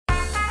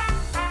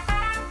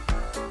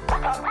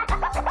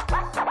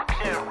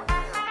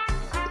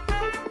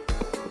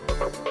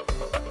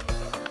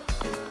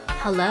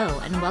Hello,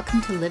 and welcome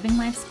to Living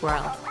Life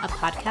Squirrel, a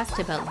podcast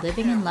about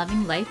living and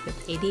loving life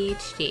with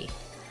ADHD.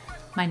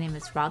 My name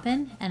is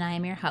Robin, and I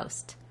am your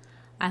host.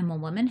 I'm a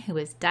woman who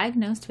was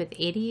diagnosed with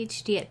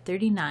ADHD at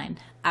 39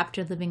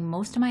 after living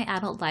most of my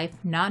adult life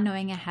not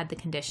knowing I had the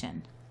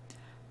condition.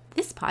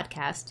 This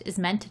podcast is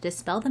meant to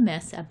dispel the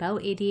myths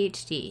about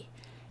ADHD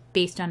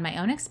based on my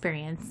own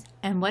experience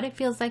and what it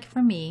feels like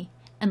for me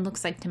and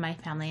looks like to my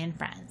family and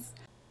friends.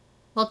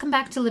 Welcome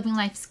back to Living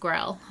Life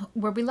Squirrel.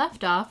 Where we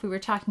left off, we were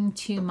talking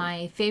to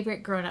my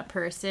favorite grown-up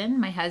person,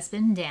 my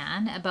husband,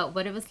 Dan, about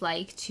what it was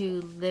like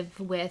to live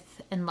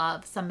with and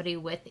love somebody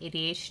with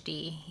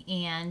ADHD.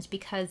 And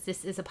because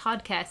this is a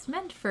podcast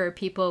meant for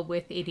people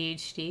with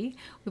ADHD,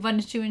 we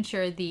wanted to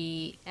ensure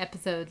the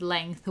episode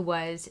length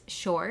was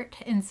short.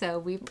 And so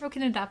we've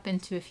broken it up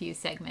into a few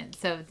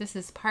segments. So this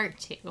is part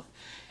 2.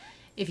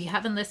 If you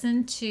haven't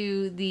listened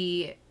to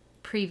the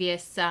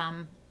previous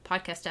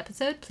podcast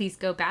episode, please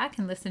go back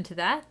and listen to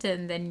that,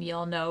 and then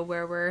you'll know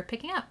where we're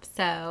picking up.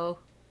 So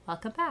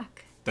welcome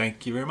back.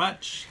 Thank you very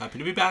much. Happy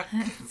to be back.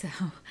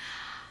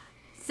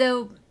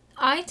 So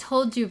I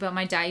told you about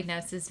my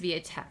diagnosis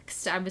via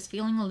text. I was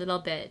feeling a little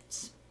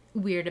bit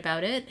weird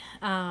about it.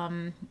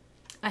 I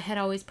had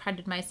always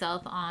prided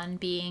myself on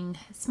being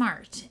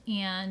smart,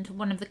 and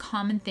one of the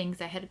common things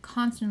I had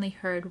constantly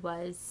heard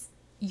was,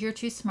 "You're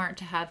too smart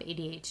to have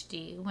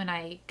ADHD," when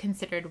I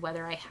considered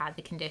whether I had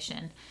the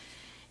condition.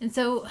 And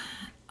so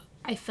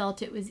I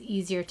felt it was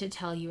easier to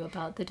tell you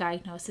about the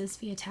diagnosis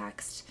via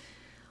text.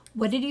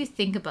 What did you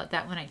think about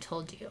that when I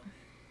told you?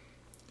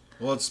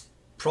 Well, it's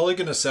probably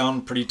going to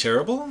sound pretty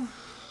terrible,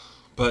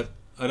 but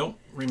I don't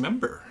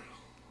remember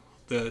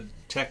the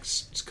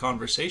text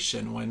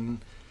conversation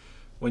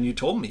when you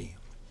told me.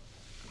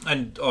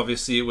 And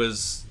obviously it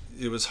was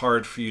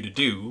hard for you to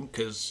do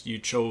because you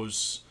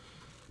chose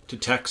to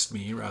text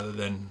me rather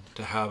than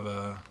to have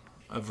a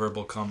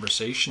verbal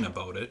conversation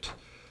about it.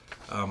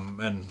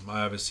 And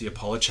I obviously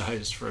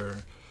apologize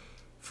for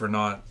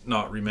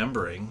not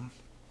remembering.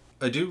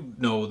 I do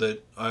know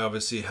that I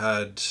obviously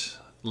had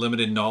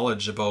limited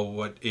knowledge about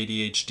what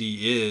ADHD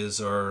is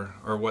or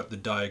what the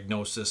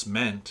diagnosis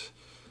meant.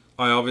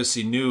 I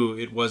obviously knew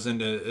it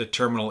wasn't a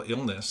terminal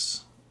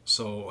illness,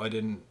 so I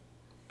didn't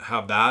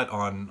have that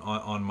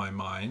on my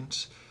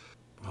mind.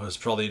 It was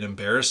probably an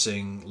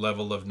embarrassing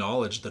level of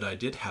knowledge that I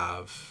did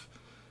have.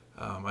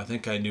 I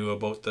think I knew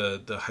about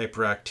the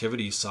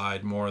hyperactivity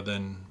side more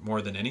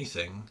than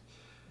anything.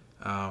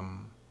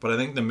 But I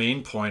think the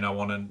main point I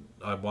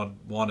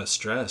want to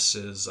stress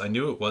is I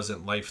knew it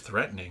wasn't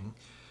life-threatening,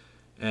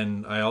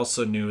 and I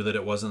also knew that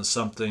it wasn't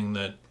something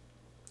that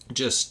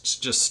just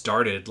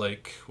started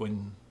like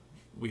when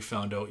we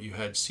found out you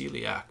had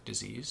celiac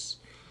disease.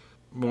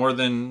 More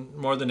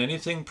than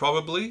anything,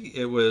 probably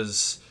it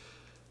was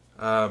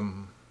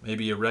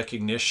maybe a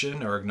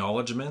recognition or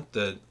acknowledgement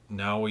that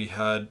now we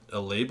had a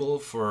label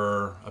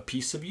for a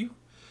piece of you.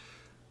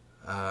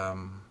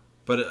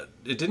 But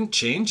it didn't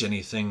change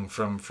anything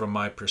from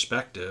my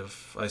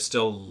perspective. I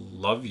still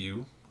love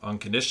you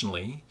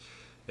unconditionally,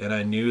 and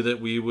I knew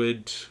that we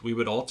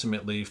would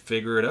ultimately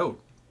figure it out.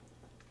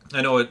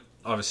 I know it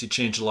obviously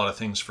changed a lot of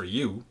things for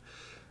you,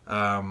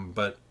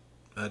 but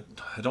I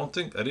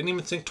didn't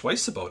even think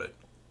twice about it.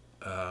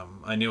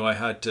 I knew I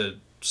had to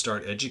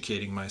start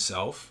educating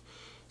myself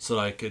so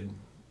that I could,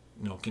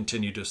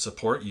 continue to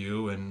support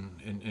you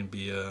and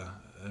be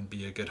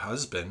a good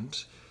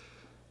husband.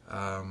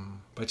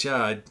 But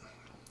yeah,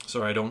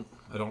 I don't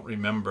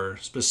remember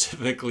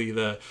specifically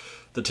the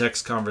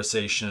text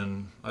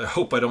conversation. I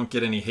hope I don't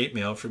get any hate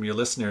mail from your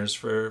listeners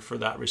for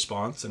that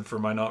response and for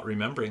my not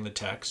remembering the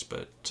text.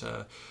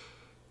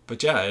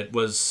 But yeah, it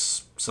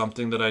was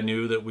something that I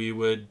knew that we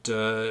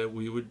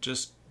would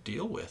just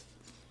deal with.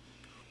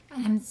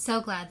 I'm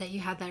so glad that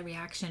you had that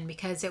reaction,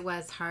 because it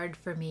was hard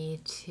for me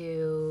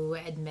to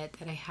admit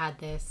that I had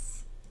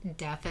this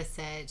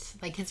deficit.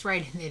 Like, it's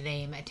right in the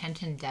name,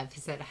 attention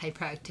deficit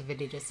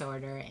hyperactivity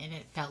disorder, and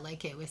it felt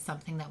like it was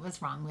something that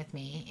was wrong with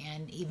me.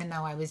 And even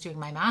though I was doing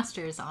my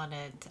master's on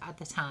it at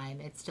the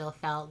time, it still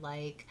felt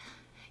like,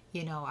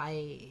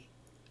 I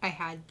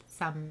had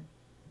some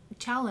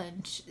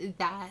challenge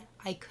that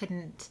I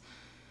couldn't,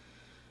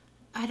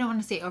 I don't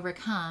want to say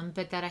overcome,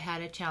 but that I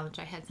had a challenge.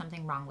 I had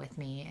something wrong with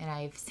me, and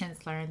I've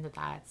since learned that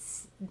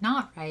that's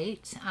not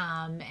right.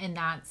 And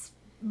that's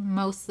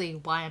mostly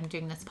why I'm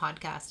doing this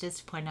podcast, is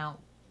to point out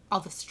all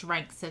the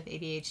strengths of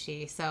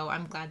ADHD. So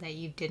I'm glad that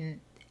you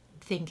didn't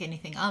think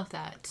anything of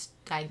that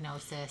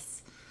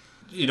diagnosis.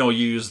 You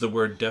use the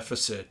word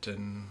deficit,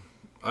 and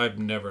I've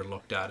never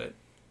looked at it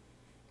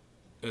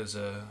as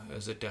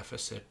a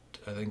deficit.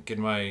 I think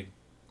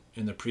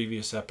in the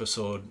previous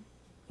episode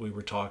we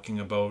were talking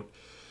about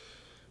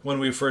when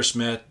we first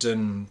met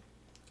and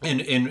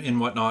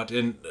whatnot,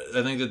 and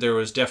I think that there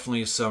was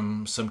definitely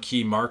some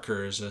key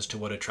markers as to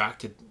what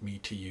attracted me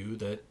to you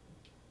that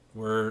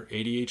were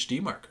ADHD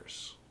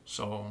markers.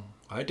 So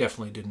I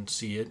definitely didn't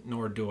see it,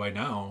 nor do I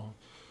now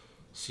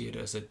see it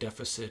as a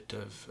deficit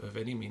of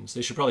any means.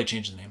 They should probably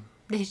change the name.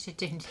 They should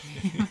change the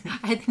name.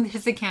 I think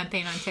there's a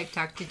campaign on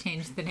TikTok to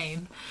change the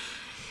name.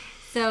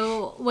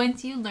 So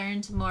once you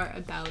learned more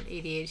about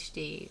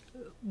ADHD,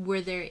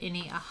 were there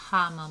any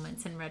aha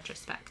moments in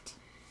retrospect?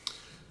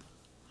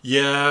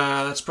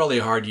 Yeah, that's probably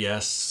a hard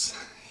yes.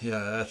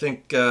 Yeah, I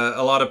think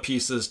a lot of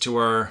pieces to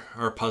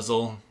our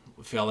puzzle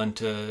fell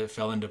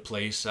into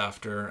place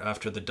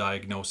after the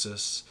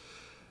diagnosis.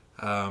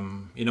 I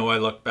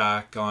look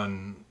back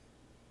on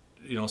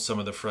some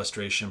of the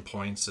frustration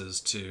points as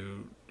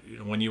to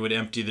when you would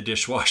empty the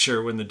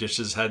dishwasher when the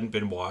dishes hadn't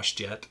been washed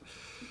yet,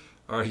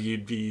 or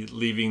you'd be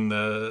leaving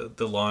the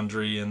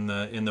laundry in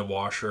the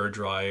washer or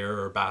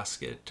dryer or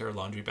basket or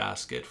laundry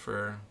basket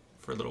for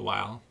a little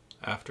while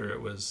after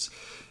it was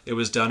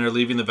done, or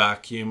leaving the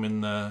vacuum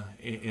in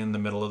the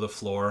middle of the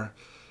floor.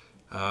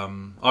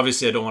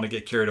 Obviously, I don't want to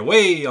get carried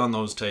away on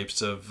those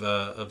types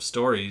of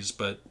stories,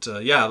 but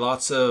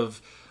lots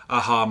of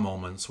aha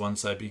moments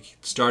once I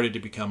started to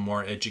become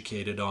more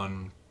educated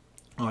on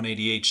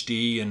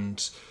ADHD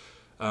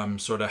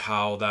and sort of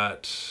how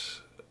that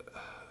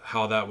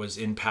was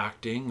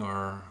impacting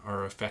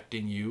or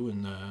affecting you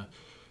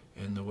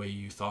in the way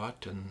you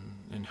thought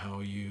and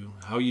how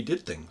you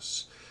did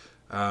things.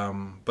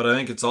 But I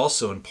think it's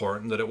also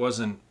important that it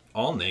wasn't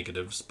all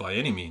negatives by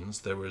any means.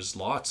 There was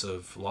lots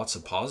of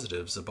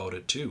positives about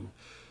it too.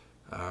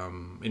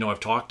 I've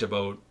talked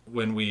about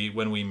when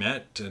we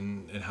met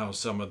and how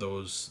some of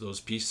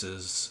those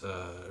pieces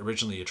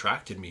originally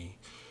attracted me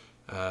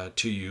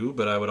to you.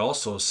 But I would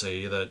also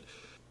say that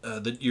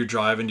your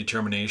drive and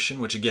determination,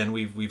 which again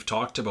we've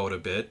talked about a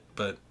bit,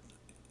 but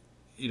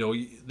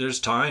there's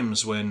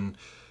times when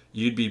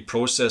you'd be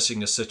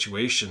processing a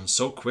situation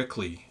so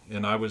quickly,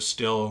 and I was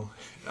still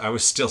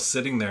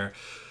sitting there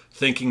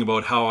thinking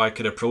about how I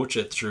could approach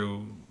it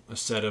through a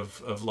set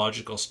of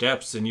logical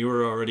steps, and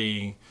you're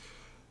already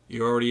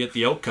at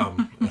the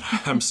outcome.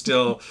 I'm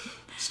still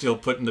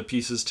putting the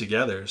pieces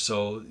together.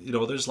 So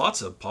there's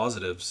lots of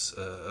positives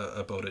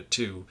about it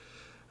too.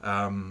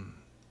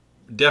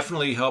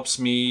 Definitely helps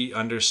me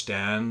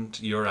understand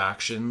your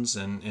actions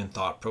and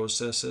thought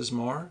processes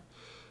more,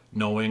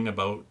 knowing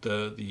about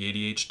the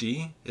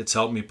ADHD. It's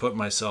helped me put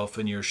myself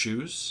in your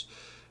shoes,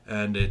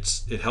 and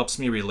it helps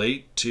me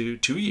relate to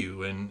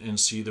you and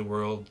see the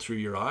world through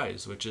your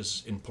eyes, which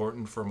is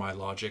important for my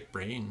logic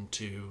brain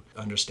to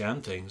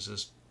understand things,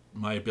 is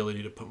my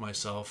ability to put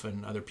myself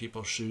in other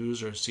people's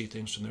shoes or see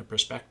things from their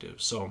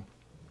perspective. So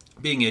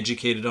being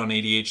educated on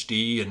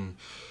ADHD and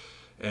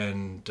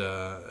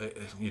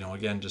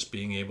again, just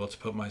being able to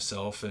put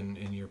myself in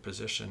your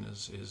position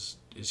is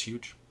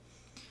huge.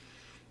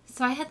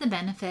 So I had the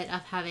benefit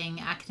of having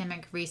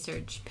academic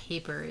research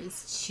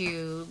papers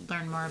to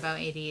learn more about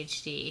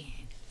ADHD.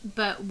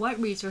 But what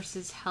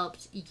resources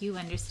helped you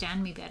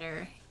understand me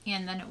better?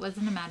 And then it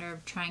wasn't a matter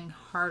of trying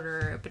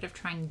harder, but of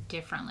trying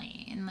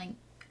differently. And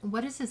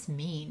what does this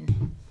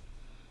mean?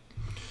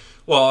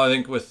 Well, I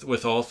think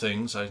with all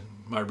things,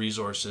 my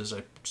resources,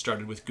 I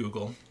started with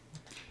Google.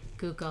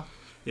 Google.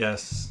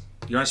 Yes.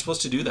 You aren't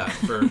supposed to do that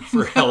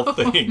for health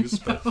things,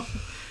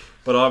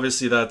 but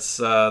obviously that's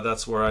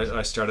where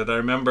I started. I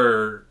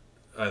remember,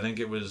 I think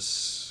it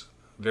was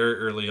very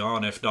early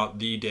on, if not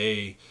the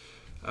day,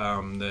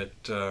 that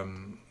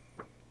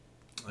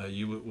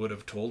you would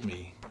have told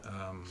me.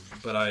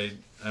 But I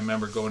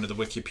remember going to the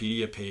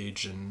Wikipedia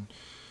page and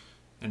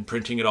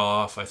printing it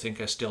off. I think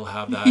I still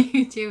have that.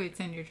 You do. It's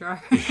in your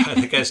drawer. Yeah, I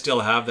think I still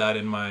have that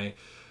in my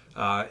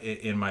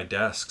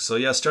desk. So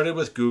yeah, I started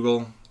with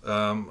Google.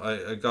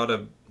 I got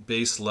a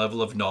base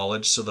level of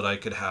knowledge so that I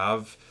could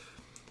have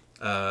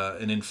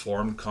an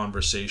informed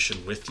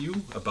conversation with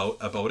you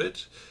about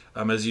it.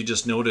 As you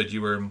just noted,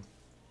 you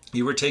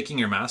were taking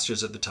your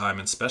master's at the time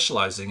and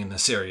specializing in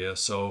this area.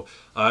 So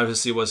I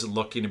obviously wasn't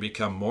looking to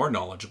become more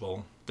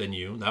knowledgeable than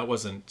you. That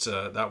wasn't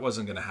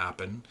going to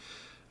happen.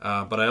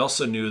 But I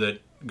also knew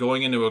that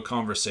going into a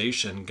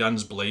conversation,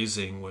 guns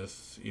blazing,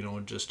 with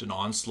just an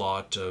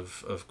onslaught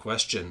of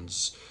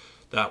questions,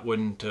 that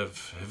wouldn't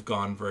have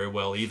gone very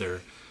well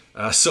either.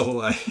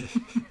 So I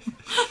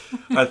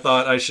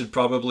thought I should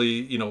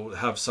probably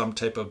have some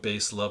type of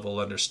base level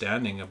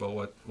understanding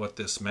about what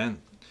this meant.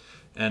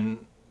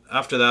 And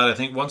after that, I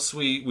think once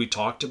we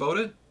talked about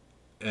it,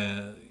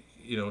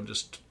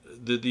 just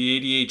the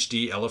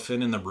ADHD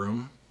elephant in the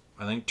room,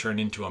 I think, turned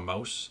into a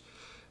mouse.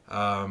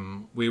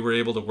 We were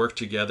able to work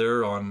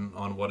together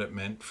on what it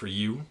meant for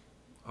you,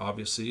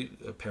 obviously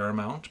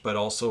paramount, but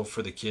also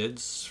for the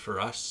kids, for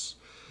us.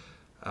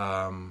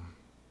 I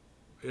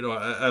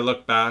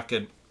look back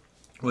at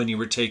when you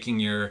were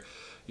taking your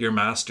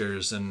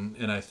master's,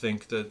 and I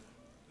think that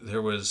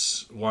there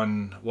was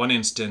one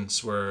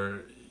instance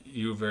where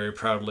you very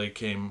proudly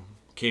came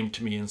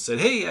to me and said,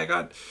 "Hey, I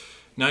got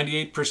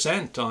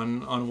 98%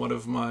 on one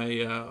of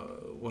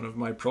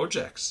my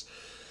projects."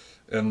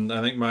 And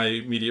I think my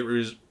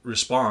immediate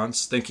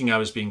response, thinking I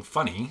was being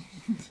funny,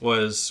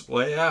 was,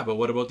 "Well, yeah, but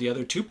what about the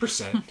other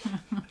 2%?"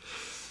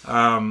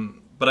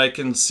 But I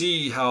can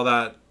see how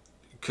that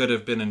could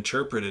have been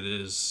interpreted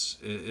as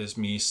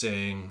me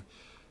saying,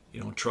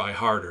 try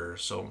harder.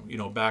 So,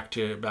 back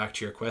to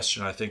your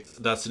question, I think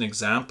that's an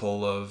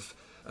example of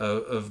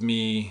of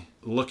me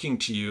looking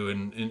to you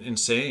and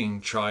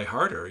saying try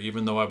harder,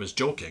 even though I was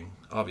joking,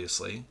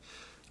 obviously.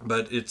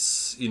 But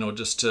it's,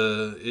 just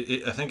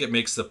I think it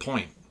makes the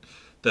point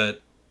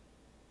that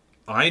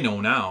I know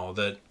now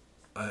that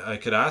I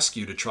could ask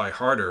you to try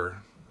harder,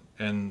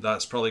 and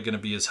that's probably going to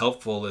be as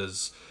helpful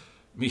as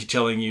me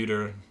telling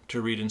you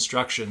to read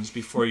instructions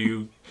before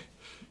you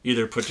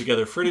either put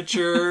together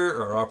furniture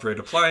or operate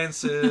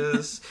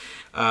appliances.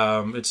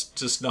 It's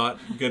just not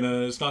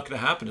gonna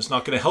happen. It's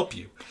not gonna help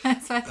you.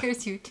 That's why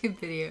there's YouTube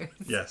videos.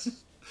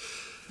 Yes.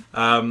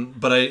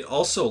 But I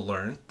also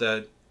learned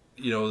that,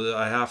 that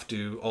I have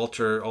to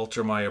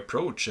alter my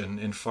approach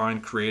and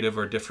find creative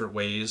or different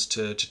ways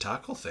to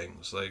tackle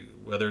things. Like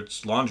whether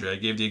it's laundry. I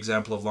gave the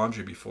example of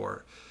laundry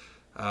before.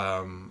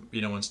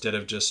 Instead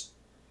of just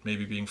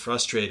maybe being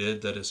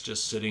frustrated that it's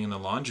just sitting in the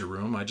laundry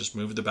room, I just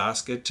move the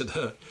basket to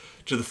the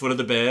foot of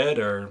the bed,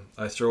 or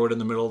I throw it in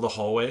the middle of the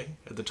hallway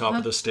at the top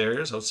of the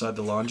stairs outside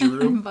the laundry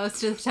room.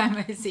 Most of the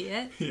time I see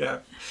it. Yeah.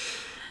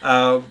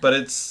 But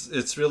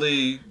it's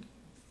really,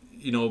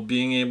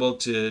 being able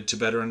to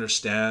better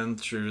understand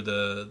through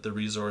the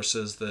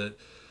resources that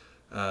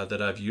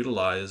I've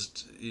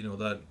utilized,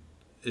 that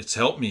it's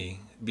helped me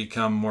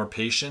become more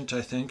patient,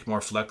 I think, more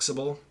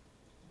flexible.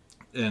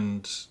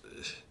 And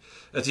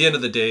at the end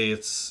of the day,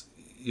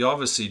 you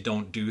obviously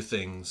don't do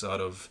things out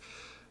of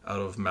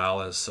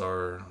malice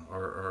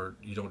or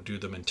you don't do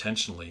them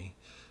intentionally.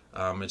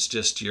 It's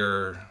just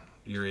your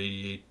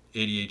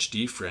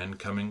ADHD friend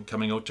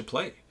coming out to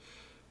play.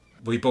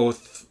 We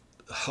both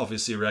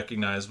obviously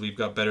recognize we've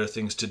got better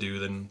things to do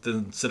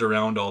than sit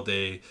around all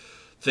day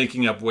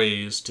thinking up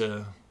ways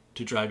to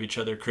drive each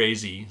other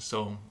crazy.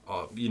 So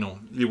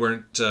you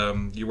weren't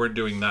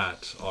doing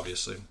that,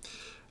 obviously.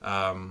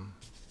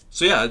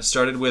 So yeah, it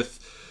started with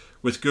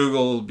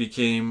Google,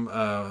 became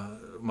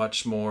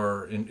much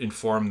more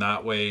informed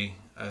that way.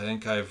 I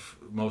think I've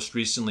most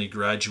recently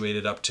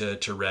graduated up to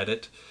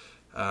Reddit,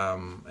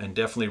 and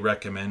definitely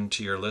recommend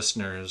to your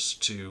listeners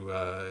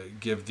to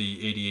give the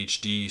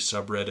ADHD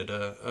subreddit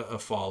a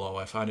follow.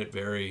 I find it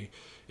very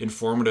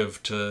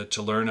informative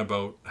to learn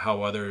about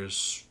how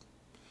others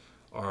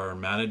are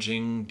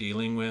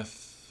dealing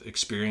with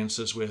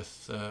experiences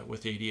with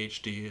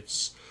ADHD.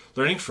 It's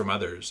learning from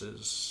others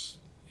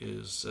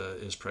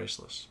is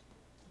priceless.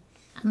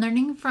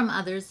 Learning from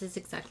others is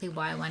exactly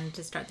why I wanted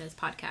to start this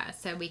podcast,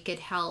 so we could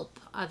help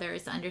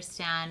others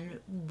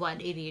understand what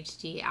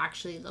ADHD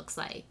actually looks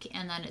like,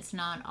 and that it's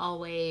not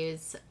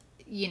always,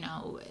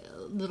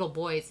 little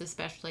boys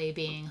especially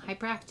being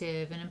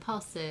hyperactive and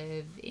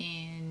impulsive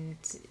and,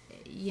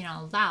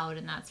 loud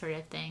and that sort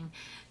of thing.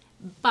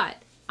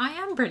 But I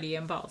am pretty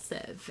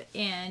impulsive,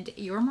 and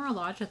you're more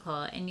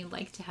logical, and you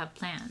like to have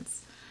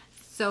plans.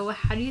 So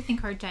how do you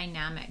think our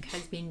dynamic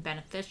has been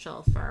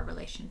beneficial for our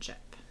relationship?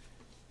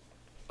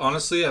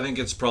 Honestly, I think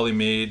it's probably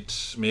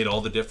made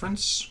all the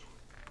difference.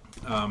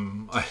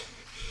 I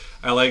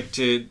like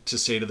to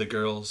say to the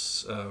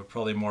girls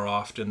probably more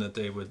often than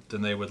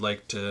they would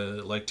like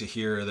to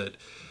hear that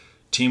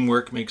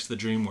teamwork makes the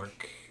dream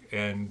work,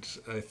 and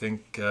I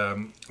think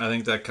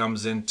that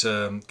comes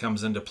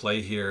into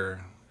play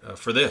here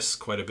for this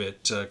quite a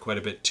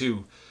bit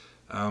too.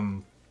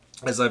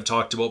 As I've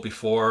talked about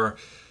before.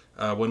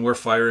 When we're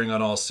firing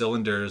on all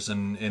cylinders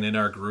and in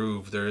our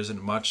groove, there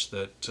isn't much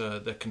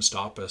that can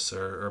stop us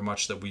or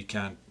much that we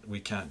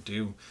can't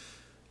do.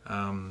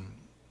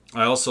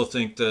 I also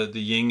think the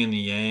yin and the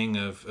yang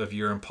of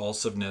your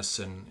impulsiveness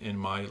and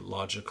my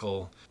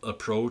logical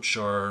approach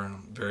are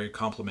very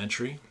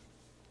complementary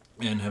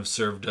and have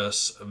served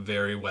us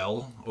very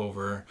well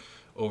over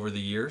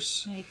the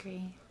years. I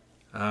agree.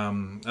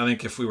 I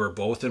think if we were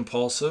both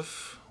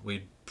impulsive,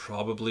 we'd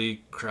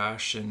probably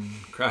crash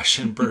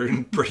and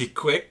burn pretty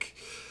quick.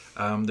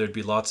 There'd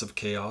be lots of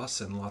chaos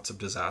and lots of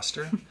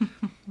disaster.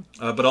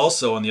 But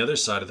also on the other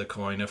side of the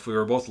coin, if we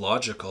were both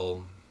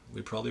logical,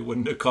 we probably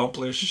wouldn't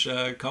accomplish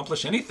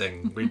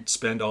anything. We'd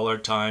spend all our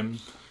time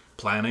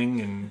planning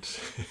and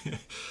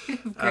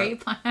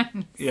great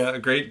plans. Yeah,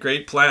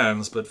 great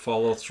plans, but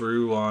follow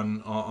through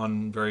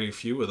on very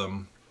few of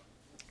them.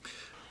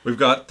 We've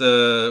got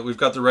the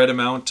right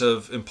amount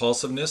of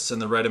impulsiveness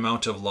and the right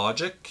amount of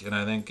logic, and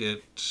I think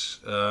it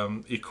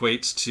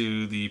equates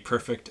to the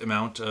perfect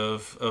amount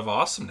of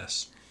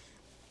awesomeness.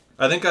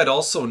 I think I'd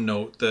also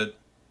note that,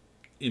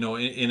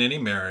 in any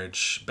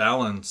marriage,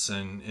 balance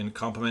and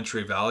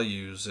complementary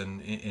values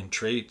and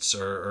traits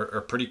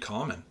are pretty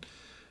common.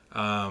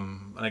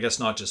 And I guess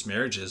not just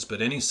marriages,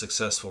 but any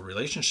successful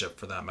relationship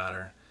for that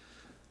matter.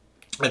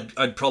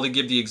 I'd probably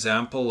give the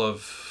example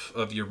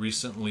of your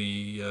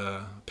recently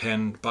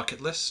penned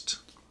bucket list.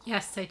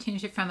 Yes, I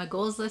changed it from a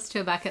goals list to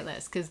a bucket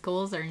list because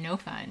goals are no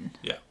fun.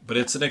 Yeah, but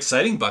it's an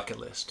exciting bucket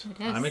list.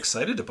 It is. I'm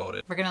excited about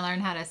it. We're going to learn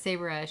how to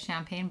savor a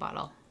champagne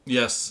bottle.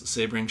 Yes,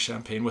 savoring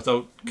champagne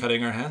without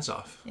cutting our hands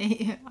off.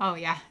 Oh,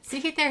 yeah.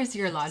 See, there's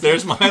your logic.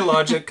 There's my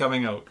logic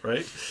coming out,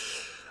 right?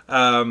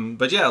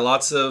 But yeah,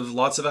 lots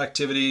of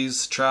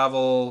activities,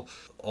 travel,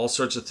 all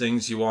sorts of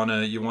things you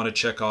wanna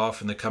check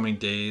off in the coming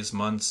days,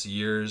 months,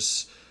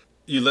 years.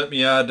 You let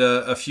me add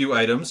a few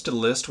items to the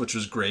list, which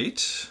was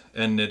great,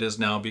 and it has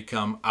now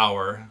become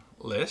our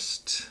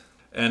list.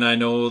 And I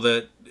know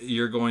that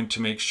you're going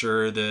to make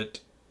sure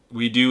that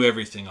we do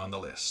everything on the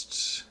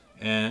list.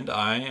 And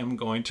I am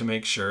going to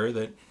make sure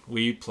that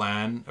we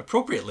plan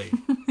appropriately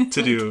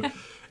to do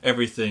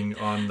everything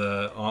on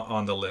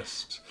the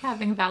list.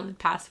 Having valid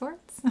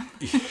passports.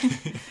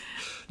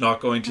 Not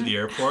going to the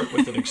airport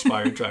with an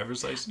expired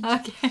driver's license.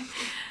 Okay.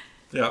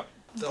 Yeah.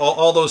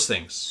 All those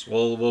things.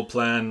 We'll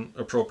plan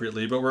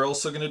appropriately, but we're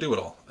also going to do it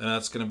all. And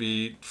that's going to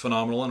be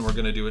phenomenal, and we're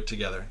going to do it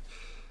together.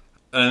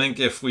 And I think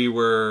if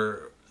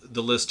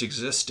the list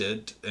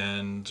existed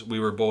and we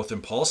were both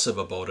impulsive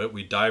about it,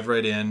 we'd dive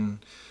right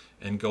in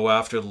and go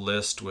after the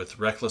list with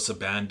reckless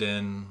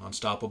abandon,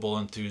 unstoppable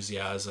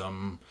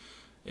enthusiasm.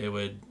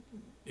 It'd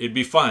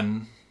be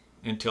fun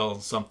until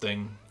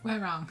something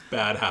went wrong.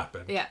 Bad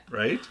happened. Yeah.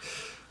 Right?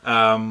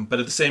 But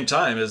at the same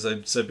time, as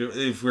I said,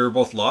 if we were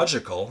both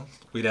logical,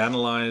 we'd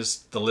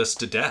analyze the list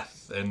to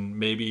death and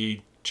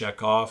maybe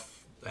check off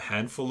a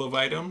handful of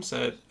items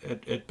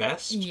at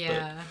best.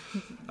 Yeah.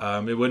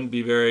 But, it wouldn't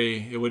be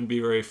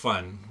very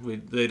fun.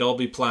 They'd all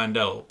be planned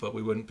out, but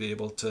we wouldn't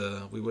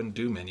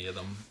do many of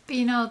them.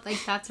 But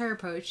that's our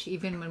approach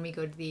even when we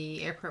go to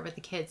the airport with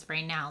the kids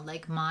right now.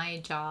 Like,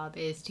 my job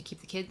is to keep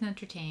the kids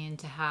entertained,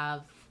 to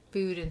have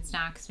food and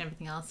snacks and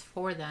everything else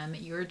for them.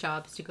 Your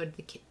job is to go to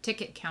the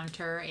ticket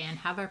counter and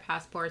have our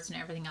passports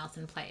and everything else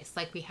in place.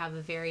 Like, we have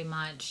a very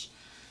much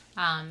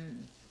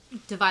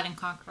divide and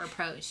conquer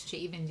approach to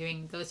even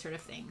doing those sort of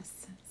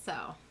things.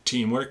 So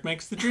teamwork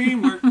makes the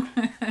dream work.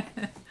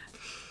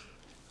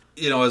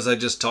 As I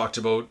just talked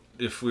about,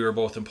 if we were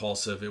both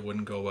impulsive, it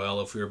wouldn't go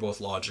well. If we were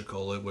both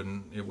logical, it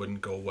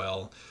wouldn't go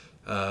well.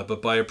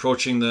 But by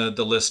approaching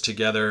the list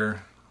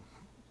together,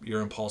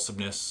 your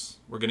impulsiveness,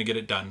 we're going to get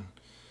it done.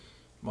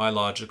 My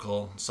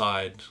logical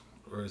side,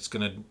 or it's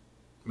going to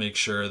make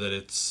sure that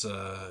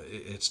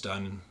it's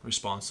done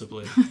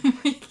responsibly.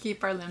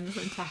 Keep our limbs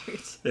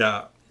intact.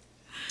 Yeah.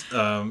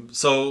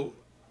 So,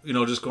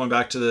 just going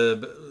back to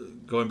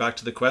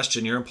the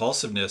question, your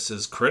impulsiveness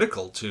is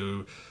critical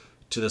to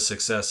the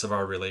success of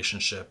our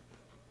relationship.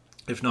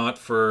 If not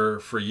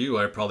for you,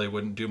 I probably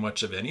wouldn't do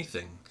much of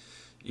anything.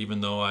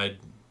 Even though I'd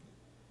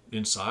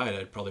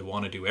probably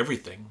want to do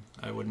everything.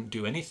 I wouldn't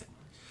do anything.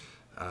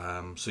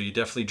 So you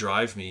definitely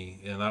drive me,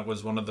 and that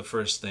was one of the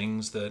first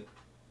things that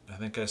I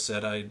think I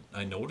said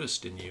I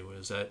noticed in you,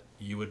 is that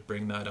you would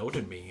bring that out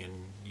in me,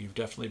 and you've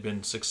definitely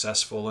been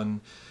successful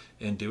in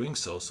doing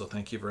so. So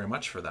thank you very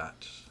much for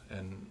that.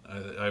 And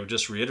I would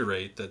just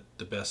reiterate that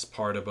the best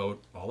part about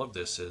all of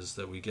this is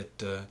that we get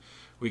to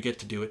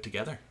do it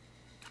together.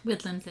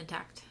 With limbs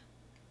intact.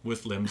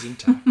 With limbs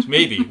intact.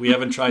 Maybe. We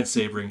haven't tried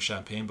savoring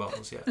champagne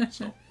bottles yet.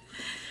 So.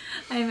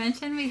 I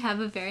mentioned we have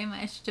a very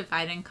much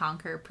divide and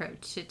conquer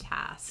approach to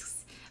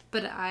tasks.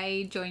 But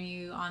I join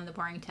you on the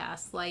boring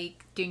tasks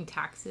like doing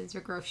taxes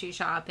or grocery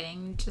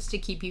shopping just to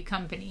keep you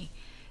company.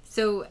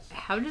 So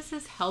how does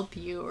this help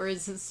you, or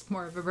is this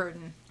more of a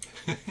burden?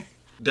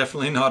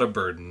 Definitely not a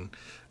burden.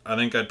 I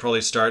think I'd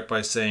probably start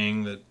by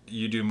saying that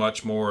you do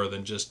much more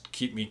than just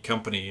keep me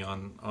company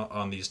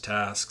on these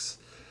tasks.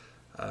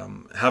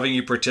 Having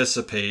you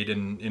participate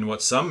in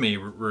what some may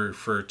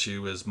refer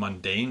to as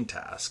mundane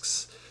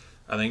tasks,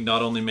 I think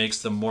not only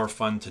makes them more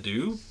fun to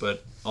do,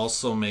 but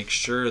also makes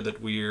sure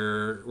that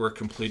we're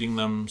completing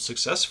them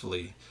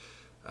successfully.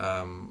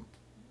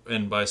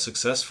 And by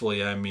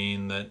successfully, I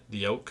mean that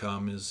the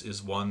outcome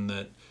is one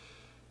that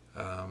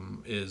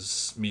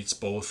meets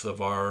both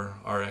of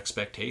our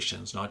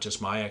expectations, not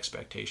just my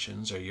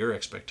expectations or your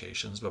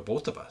expectations, but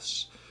both of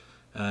us.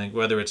 And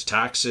whether it's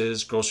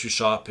taxes, grocery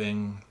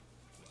shopping,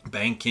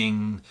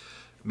 banking,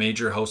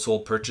 major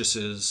household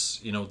purchases,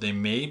 they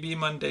may be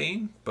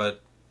mundane,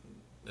 but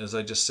as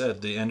I just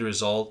said, the end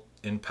result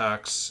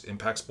impacts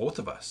both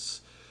of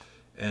us.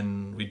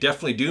 And we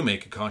definitely do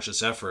make a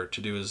conscious effort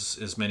to do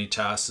as many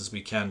tasks as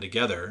we can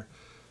together.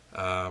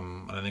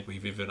 And I think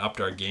we've even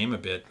upped our game a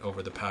bit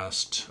over the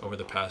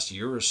past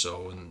year or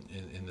so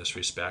in this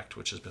respect,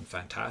 which has been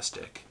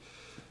fantastic.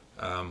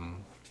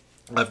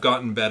 I've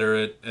gotten better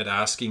at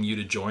asking you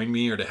to join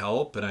me or to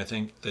help, and I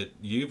think that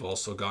you've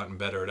also gotten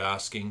better at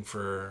asking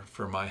for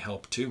my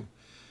help too.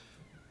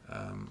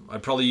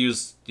 I'd probably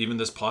use even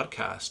this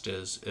podcast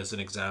as an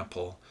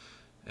example.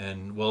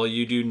 And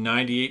you do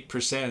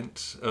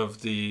 98%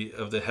 of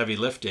the heavy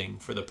lifting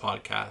for the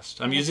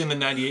podcast. I'm using the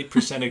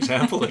 98%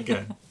 example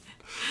again.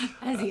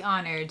 As the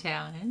honored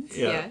talent.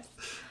 Yeah.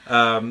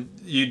 Yes.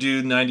 You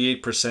do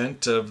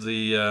 98% of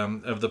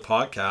the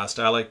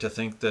podcast. I like to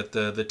think that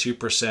the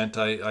 2%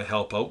 I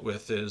help out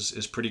with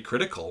is pretty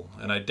critical,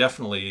 and I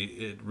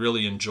definitely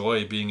really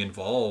enjoy being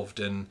involved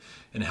and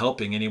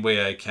helping any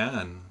way I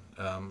can,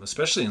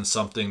 especially in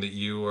something that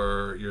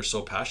you're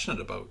so passionate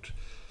about.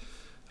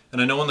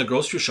 And I know on the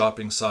grocery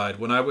shopping side,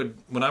 when I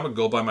would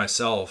go by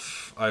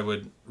myself, I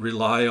would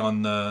rely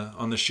on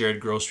the shared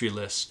grocery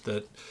list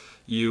that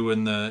you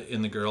and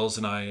the girls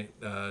and I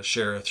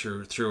share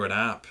through an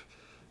app,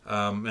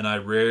 and I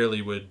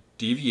rarely would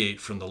deviate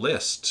from the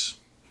list.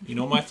 You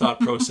know my thought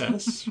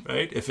process,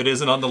 right? If it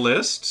isn't on the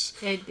list,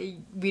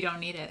 we don't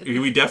need it.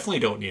 We definitely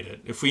don't need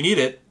it. If we need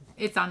it,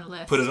 it's on the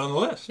list. Put it on the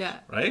list. Yeah.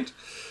 Right?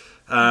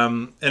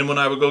 And when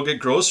I would go get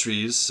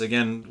groceries,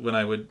 again, when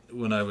I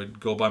would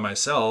go by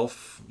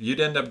myself, you'd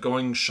end up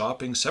going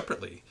shopping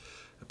separately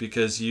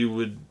because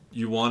you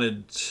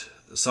wanted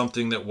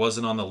something that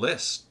wasn't on the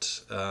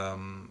list.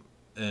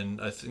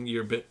 And I think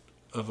you're a bit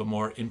of a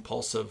more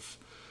impulsive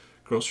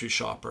grocery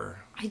shopper.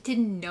 I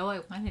didn't know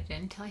I wanted it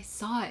until I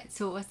saw it,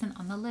 so it wasn't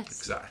on the list.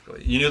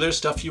 Exactly. You knew there's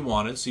stuff you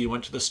wanted, so you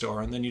went to the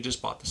store and then you just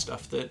bought the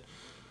stuff that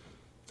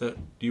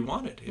you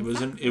wanted.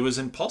 It was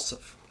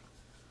impulsive.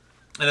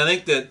 And I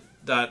think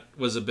that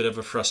was a bit of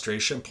a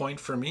frustration point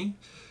for me,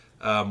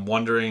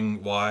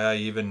 wondering why I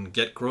even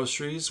get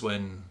groceries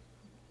when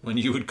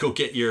you would go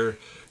get your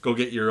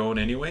own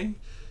anyway.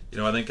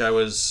 I think I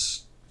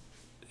was,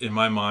 in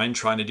my mind,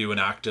 trying to do an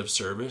act of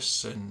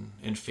service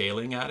and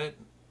failing at it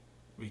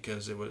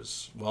because it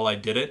was, while I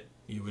did it,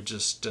 you would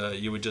just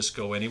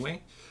go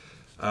anyway.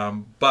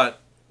 But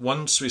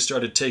once we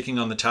started taking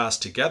on the task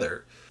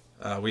together,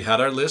 we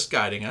had our list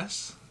guiding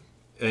us,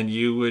 and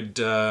you would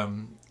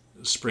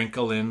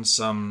sprinkle in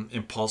some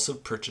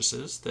impulsive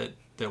purchases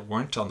that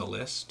weren't on the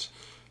list,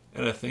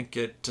 and I think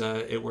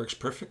it works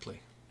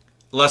perfectly.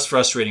 Less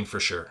frustrating for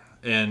sure,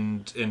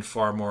 and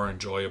far more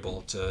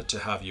enjoyable to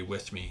have you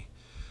with me.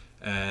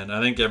 And I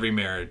think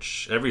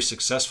every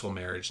successful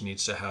marriage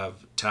needs to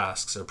have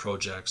tasks or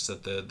projects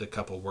that the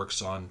couple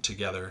works on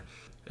together.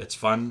 It's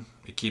fun,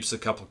 it keeps the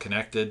couple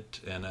connected,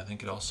 and I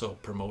think it also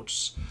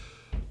promotes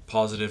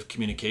positive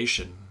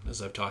communication.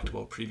 As I've talked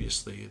about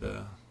previously,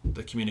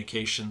 the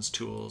communications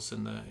tools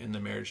in the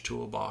marriage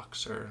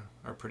toolbox are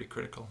pretty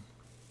critical.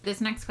 This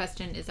next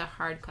question is a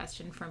hard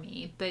question for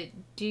me, but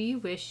do you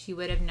wish you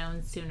would have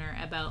known sooner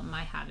about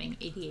my having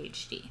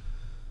ADHD?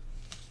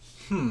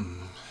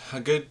 A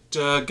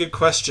good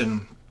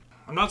question.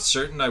 I'm not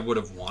certain I would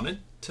have wanted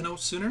to know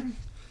sooner.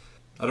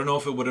 I don't know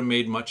if it would have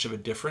made much of a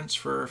difference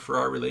for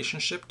our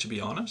relationship, to be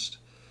honest.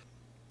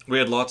 We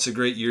had lots of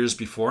great years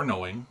before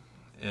knowing,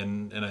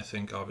 and I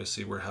think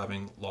obviously we're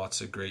having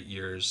lots of great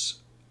years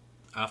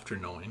after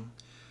knowing.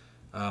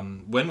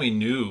 When we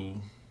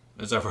knew,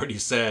 as I've already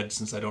said,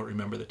 since I don't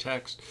remember the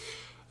text,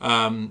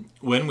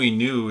 when we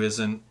knew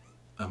isn't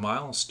a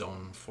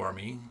milestone for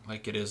me,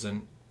 like it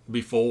isn't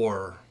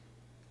before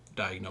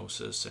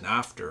diagnosis and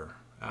after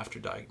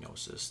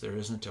diagnosis. There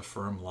isn't a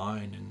firm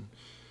line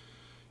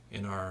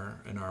in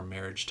our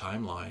marriage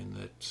timeline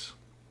that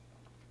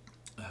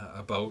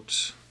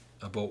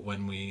about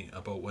when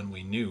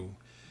we knew.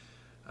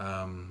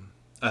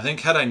 I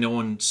think had I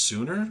known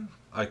sooner,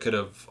 I could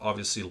have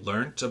obviously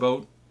learnt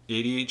about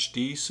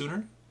ADHD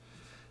sooner,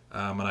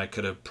 and I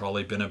could have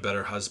probably been a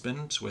better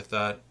husband with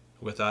that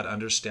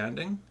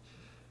understanding.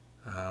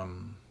 I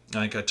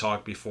think I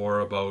talked before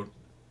about,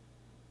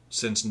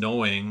 since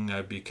knowing,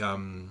 I've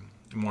become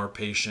more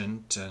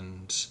patient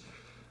and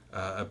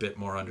a bit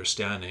more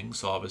understanding.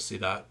 So obviously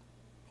that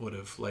would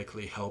have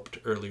likely helped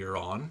earlier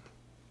on.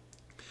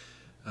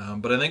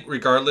 But I think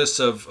regardless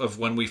of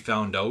when we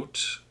found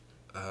out,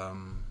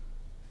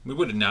 we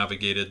would have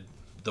navigated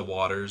the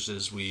waters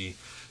as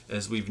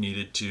we've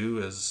needed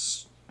to,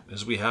 as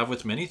we have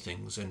with many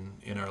things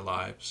in our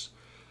lives.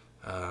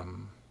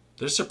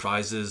 There's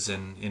surprises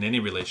in any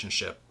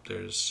relationship.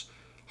 There's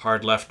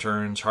hard left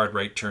turns, hard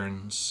right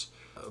turns.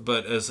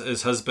 But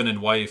as husband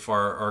and wife,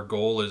 our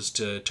goal is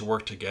to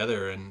work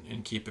together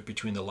and keep it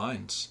between the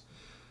lines.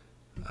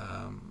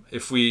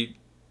 If we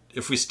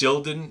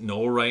still didn't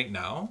know right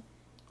now,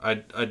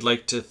 I'd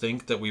like to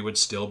think that we would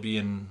still be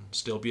in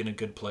a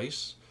good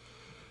place,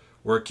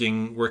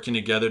 working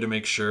together to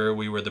make sure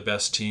we were the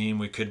best team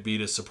we could be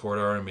to support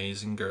our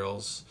amazing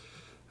girls,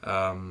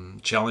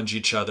 challenge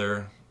each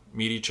other,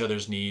 meet each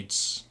other's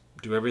needs,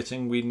 do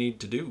everything we need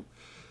to do.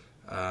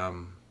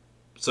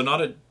 So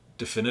not a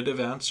definitive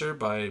answer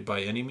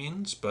by any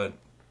means, but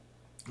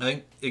I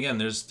think again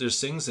there's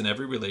things in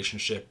every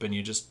relationship, and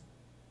you just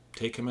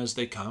take them as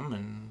they come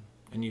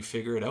and you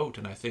figure it out.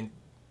 And I think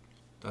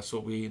that's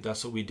what we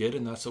did,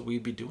 and that's what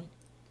we'd be doing.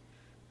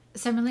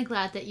 So I'm really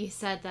glad that you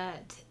said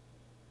that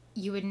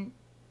you wouldn't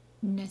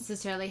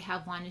necessarily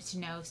have wanted to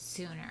know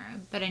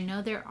sooner, but I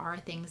know there are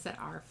things that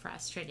are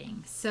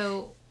frustrating.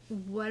 So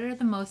what are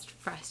the most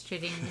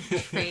frustrating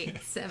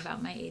traits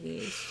about my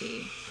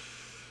ADHD?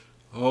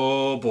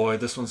 Oh boy,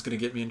 this one's going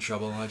to get me in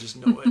trouble. I just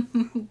know it.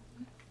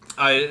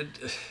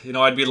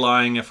 I'd be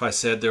lying if I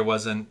said there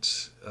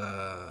wasn't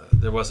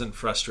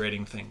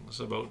frustrating things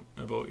about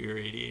your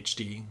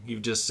ADHD.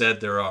 You've just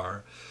said there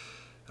are.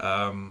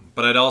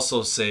 But I'd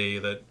also say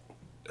that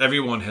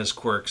everyone has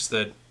quirks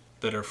that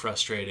are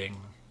frustrating.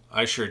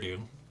 I sure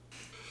do.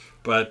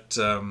 But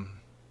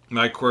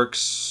my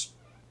quirks,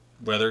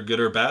 whether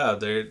good or bad,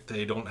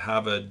 they don't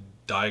have a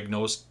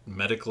diagnosed,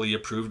 medically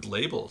approved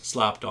label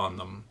slapped on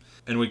them.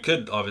 And we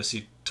could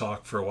obviously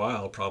talk for a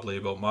while probably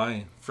about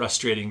my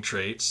frustrating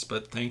traits,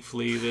 but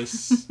thankfully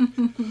this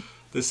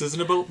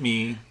isn't about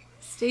me.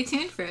 Stay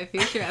tuned for a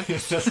future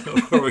episode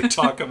where we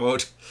talk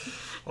about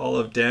all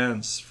of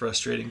Dan's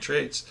frustrating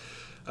traits.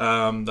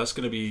 That's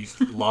going to be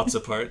lots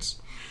of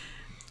parts.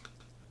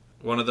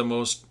 One of the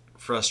most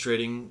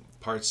frustrating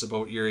parts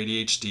about your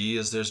ADHD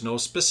is there's no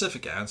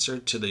specific answer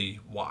to the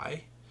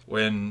why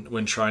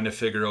when trying to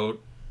figure out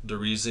the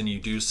reason you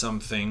do some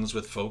things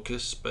with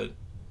focus but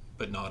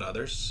not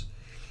others.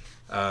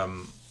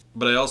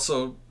 But I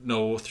also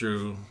know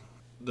through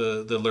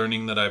the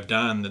learning that I've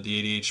done that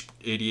the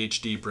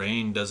ADHD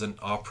brain doesn't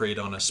operate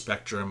on a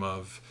spectrum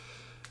of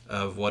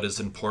what is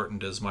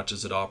important as much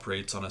as it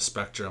operates on a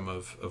spectrum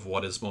of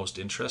what is most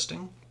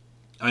interesting.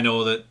 I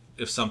know that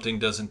if something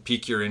doesn't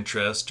pique your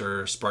interest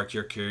or spark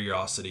your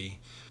curiosity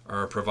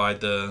or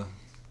provide the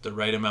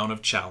right amount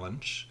of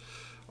challenge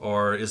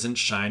or isn't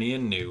shiny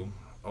and new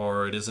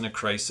or it isn't a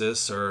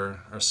crisis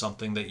or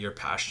something that you're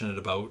passionate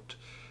about,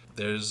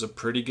 there's a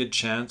pretty good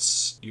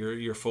chance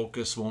your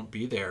focus won't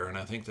be there. And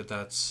I think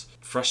that's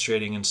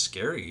frustrating and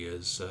scary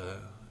as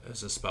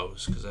a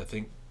spouse, because I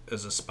think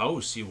as a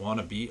spouse you want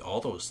to be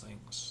all those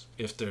things.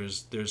 If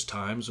there's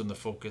times when the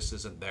focus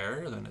isn't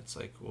there, then it's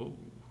like, whoa,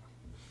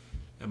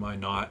 am I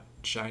not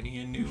shiny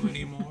and new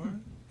anymore?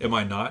 Am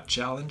I not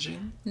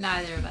challenging?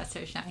 Neither of us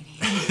are shiny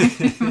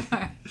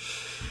anymore.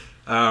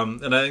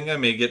 And I think I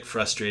may get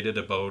frustrated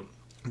about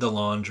the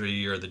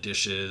laundry or the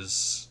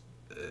dishes.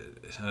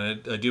 I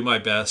do my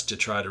best to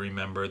try to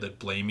remember that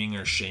blaming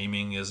or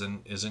shaming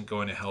isn't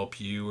going to help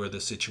you or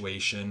the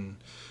situation,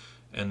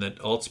 and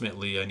that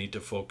ultimately I need to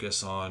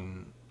focus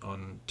on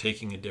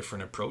taking a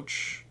different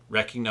approach,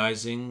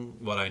 recognizing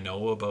what I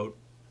know about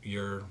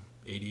your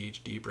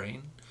ADHD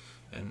brain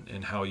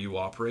and how you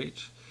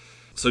operate.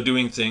 So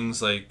doing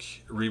things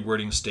like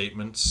rewording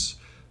statements,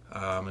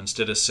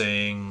 instead of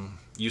saying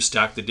you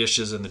stack the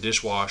dishes in the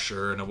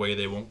dishwasher in a way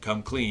they won't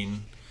come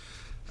clean,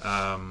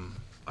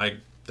 I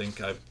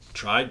think I've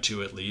tried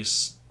to at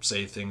least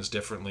say things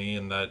differently,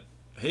 and that,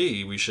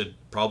 hey, we should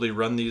probably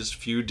run these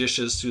few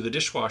dishes through the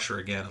dishwasher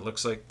again. It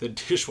looks like the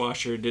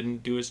dishwasher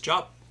didn't do its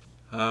job.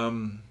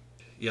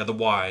 The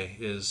why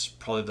is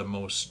probably the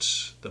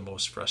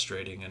most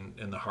frustrating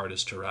and the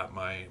hardest to wrap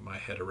my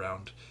head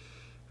around.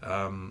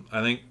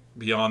 I think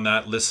beyond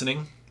that,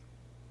 listening,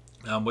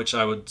 which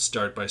I would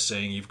start by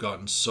saying you've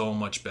gotten so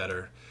much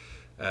better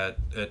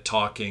at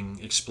talking,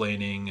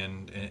 explaining,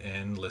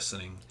 and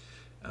listening.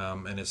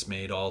 And it's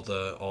made all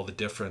the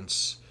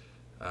difference.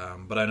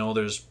 But I know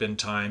there's been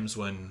times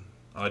when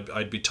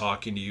I'd be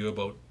talking to you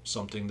about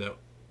something that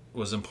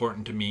was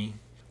important to me,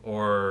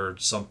 or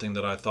something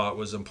that I thought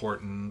was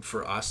important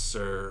for us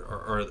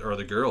or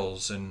the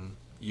girls, and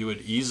you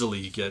would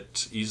easily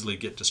get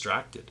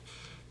distracted.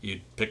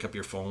 You'd pick up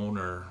your phone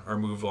or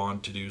move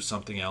on to do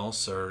something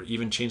else, or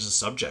even change the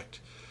subject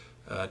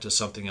to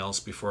something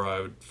else before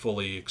I would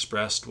fully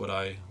expressed what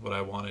I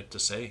wanted to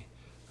say.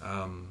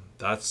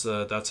 That's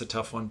a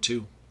tough one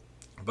too.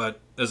 But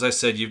as I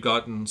said, you've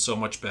gotten so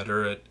much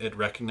better at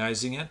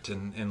recognizing it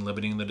and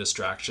limiting the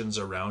distractions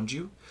around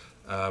you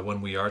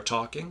when we are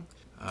talking.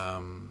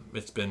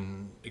 It's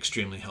been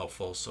extremely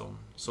helpful. So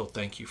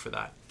thank you for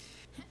that.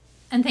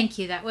 And thank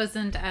you. That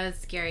wasn't as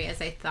scary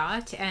as I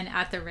thought. And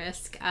at the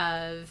risk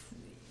of,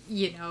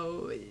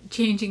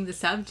 changing the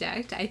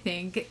subject, I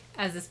think,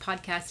 as this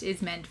podcast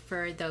is meant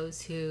for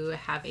those who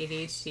have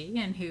ADHD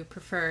and who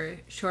prefer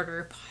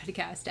shorter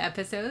podcast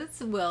episodes,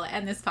 we'll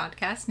end this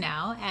podcast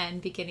now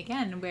and begin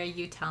again where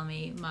you tell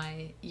me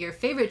your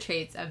favorite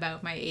traits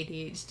about my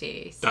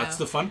ADHD. So, that's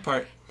the fun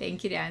part.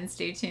 Thank you, Dan.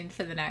 Stay tuned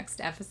for the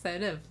next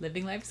episode of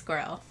Living Life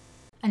Squirrel.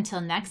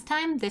 Until next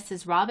time, this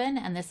is Robin,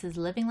 and this is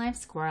Living Life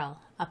Squirrel,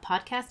 a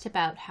podcast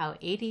about how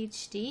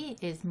ADHD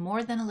is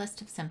more than a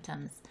list of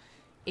symptoms.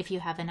 If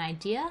you have an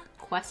idea,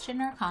 question,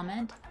 or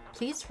comment,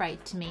 please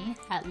write to me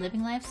at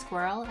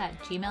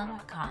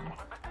livinglifesquirrel@gmail.com.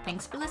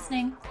 Thanks for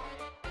listening.